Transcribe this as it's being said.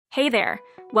Hey there!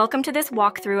 Welcome to this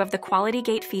walkthrough of the Quality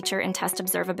Gate feature in Test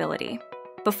Observability.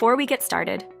 Before we get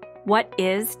started, what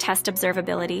is Test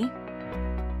Observability?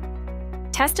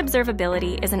 Test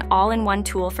Observability is an all-in-one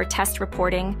tool for test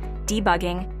reporting,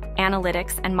 debugging,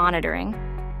 analytics, and monitoring,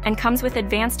 and comes with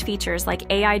advanced features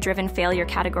like AI-driven failure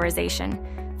categorization,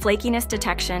 flakiness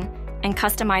detection, and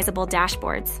customizable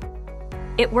dashboards.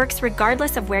 It works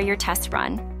regardless of where your tests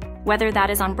run, whether that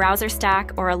is on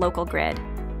BrowserStack or a local grid.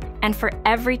 And for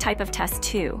every type of test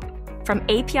too, from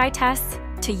API tests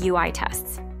to UI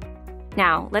tests.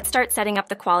 Now, let's start setting up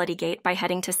the Quality Gate by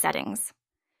heading to Settings.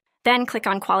 Then click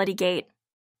on Quality Gate.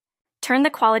 Turn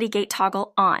the Quality Gate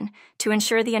toggle on to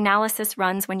ensure the analysis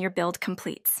runs when your build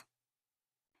completes.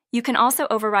 You can also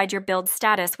override your build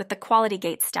status with the Quality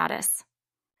Gate status.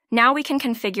 Now we can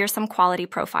configure some quality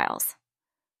profiles.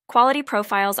 Quality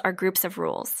profiles are groups of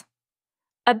rules.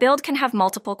 A build can have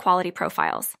multiple quality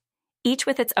profiles, each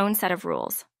with its own set of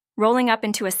rules, rolling up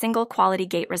into a single Quality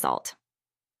Gate result.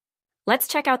 Let's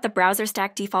check out the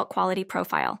BrowserStack default quality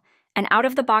profile, an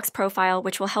out-of-the-box profile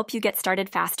which will help you get started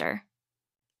faster.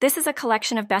 This is a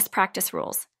collection of best practice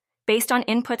rules, based on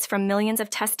inputs from millions of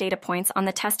test data points on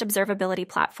the Test Observability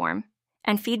platform,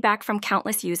 and feedback from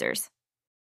countless users.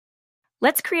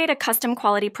 Let's create a custom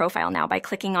quality profile now by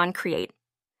clicking on Create.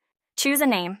 Choose a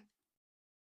name.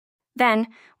 Then,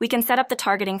 we can set up the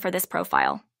targeting for this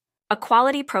profile. A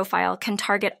quality profile can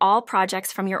target all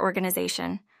projects from your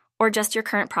organization, or just your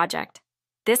current project.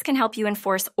 This can help you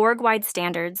enforce org-wide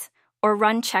standards or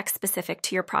run checks specific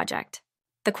to your project.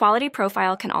 The quality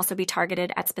profile can also be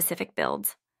targeted at specific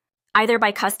builds, either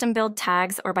by custom build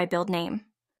tags or by build name.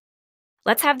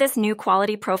 Let's have this new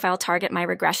quality profile target my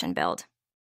regression build.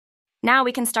 Now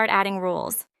we can start adding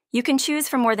rules. You can choose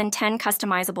from more than 10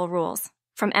 customizable rules,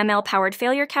 from ML-powered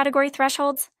failure category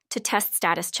thresholds to test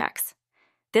status checks.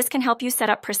 This can help you set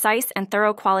up precise and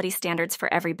thorough quality standards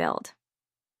for every build.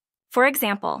 For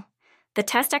example, the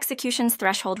test executions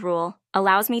threshold rule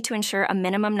allows me to ensure a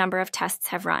minimum number of tests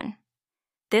have run.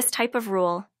 This type of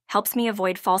rule helps me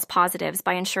avoid false positives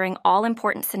by ensuring all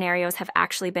important scenarios have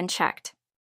actually been checked.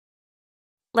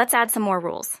 Let's add some more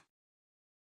rules.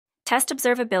 Test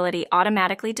Observability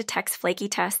automatically detects flaky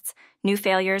tests, new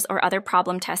failures, or other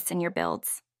problem tests in your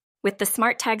builds. With the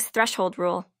Smart Tags threshold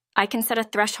rule, I can set a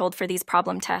threshold for these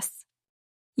problem tests.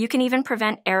 You can even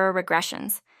prevent error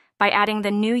regressions by adding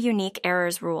the new unique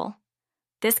errors rule.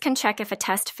 This can check if a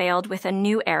test failed with a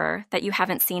new error that you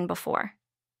haven't seen before.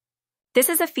 This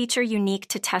is a feature unique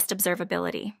to Test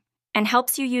Observability and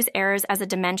helps you use errors as a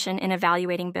dimension in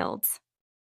evaluating builds.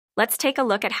 Let's take a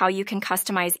look at how you can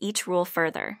customize each rule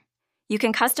further. You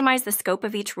can customize the scope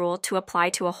of each rule to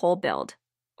apply to a whole build,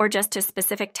 or just to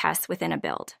specific tests within a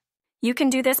build. You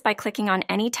can do this by clicking on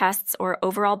any tests or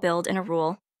overall build in a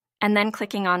rule, and then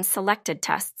clicking on Selected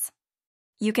Tests.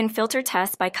 You can filter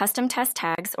tests by custom test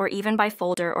tags or even by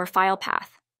folder or file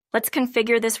path. Let's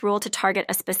configure this rule to target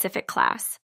a specific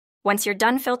class. Once you're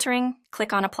done filtering,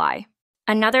 click on Apply.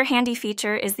 Another handy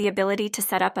feature is the ability to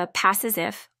set up a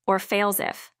passes-if or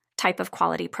fails-if type of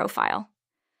quality profile.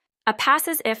 A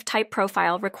passes-if type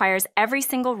profile requires every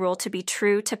single rule to be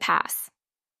true to pass.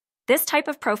 This type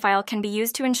of profile can be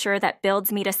used to ensure that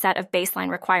builds meet a set of baseline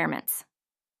requirements.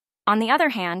 On the other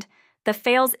hand, the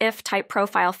fails-if type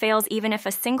profile fails even if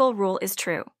a single rule is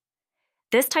true.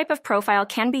 This type of profile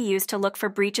can be used to look for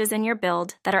breaches in your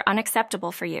build that are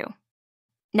unacceptable for you.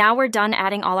 Now we're done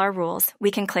adding all our rules,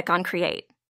 we can click on Create.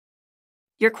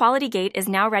 Your Quality Gate is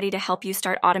now ready to help you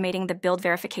start automating the build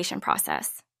verification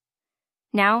process.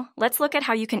 Now, let's look at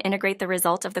how you can integrate the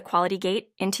result of the Quality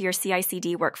Gate into your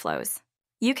CI/CD workflows.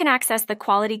 You can access the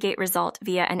Quality Gate result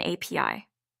via an API.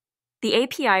 The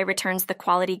API returns the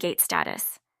Quality Gate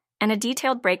status and a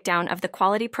detailed breakdown of the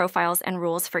quality profiles and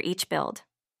rules for each build.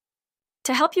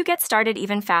 To help you get started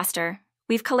even faster,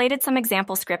 we've collated some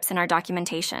example scripts in our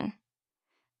documentation.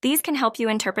 These can help you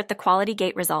interpret the Quality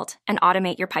Gate result and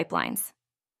automate your pipelines.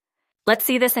 Let's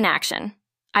see this in action.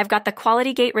 I've got the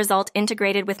Quality Gate result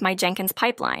integrated with my Jenkins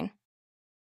pipeline.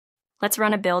 Let's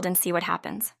run a build and see what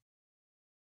happens.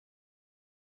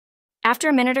 After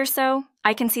a minute or so,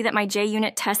 I can see that my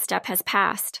JUnit test step has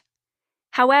passed.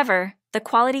 However, the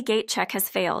Quality Gate check has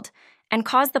failed and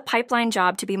caused the pipeline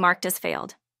job to be marked as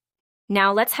failed.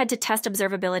 Now let's head to Test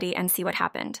Observability and see what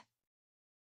happened.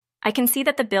 I can see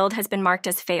that the build has been marked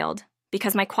as failed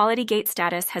because my Quality Gate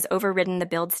status has overridden the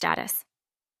build status.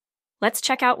 Let's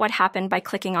check out what happened by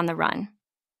clicking on the run.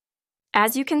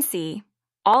 As you can see,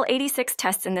 all 86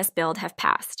 tests in this build have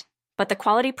passed, but the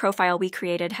quality profile we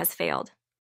created has failed.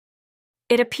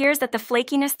 It appears that the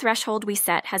flakiness threshold we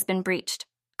set has been breached,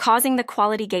 causing the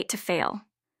Quality Gate to fail.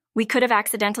 We could have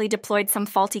accidentally deployed some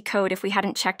faulty code if we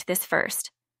hadn't checked this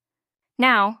first.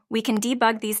 Now, we can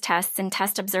debug these tests in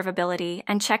Test Observability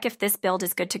and check if this build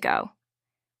is good to go.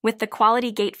 With the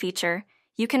Quality Gate feature,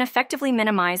 you can effectively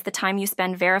minimize the time you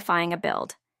spend verifying a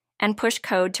build and push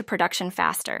code to production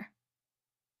faster.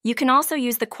 You can also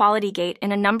use the Quality Gate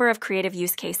in a number of creative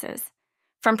use cases,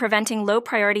 from preventing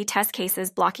low-priority test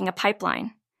cases blocking a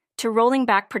pipeline to rolling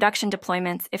back production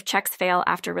deployments if checks fail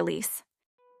after release.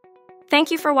 Thank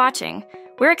you for watching.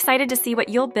 We're excited to see what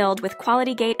you'll build with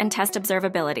Quality Gate and Test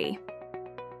Observability.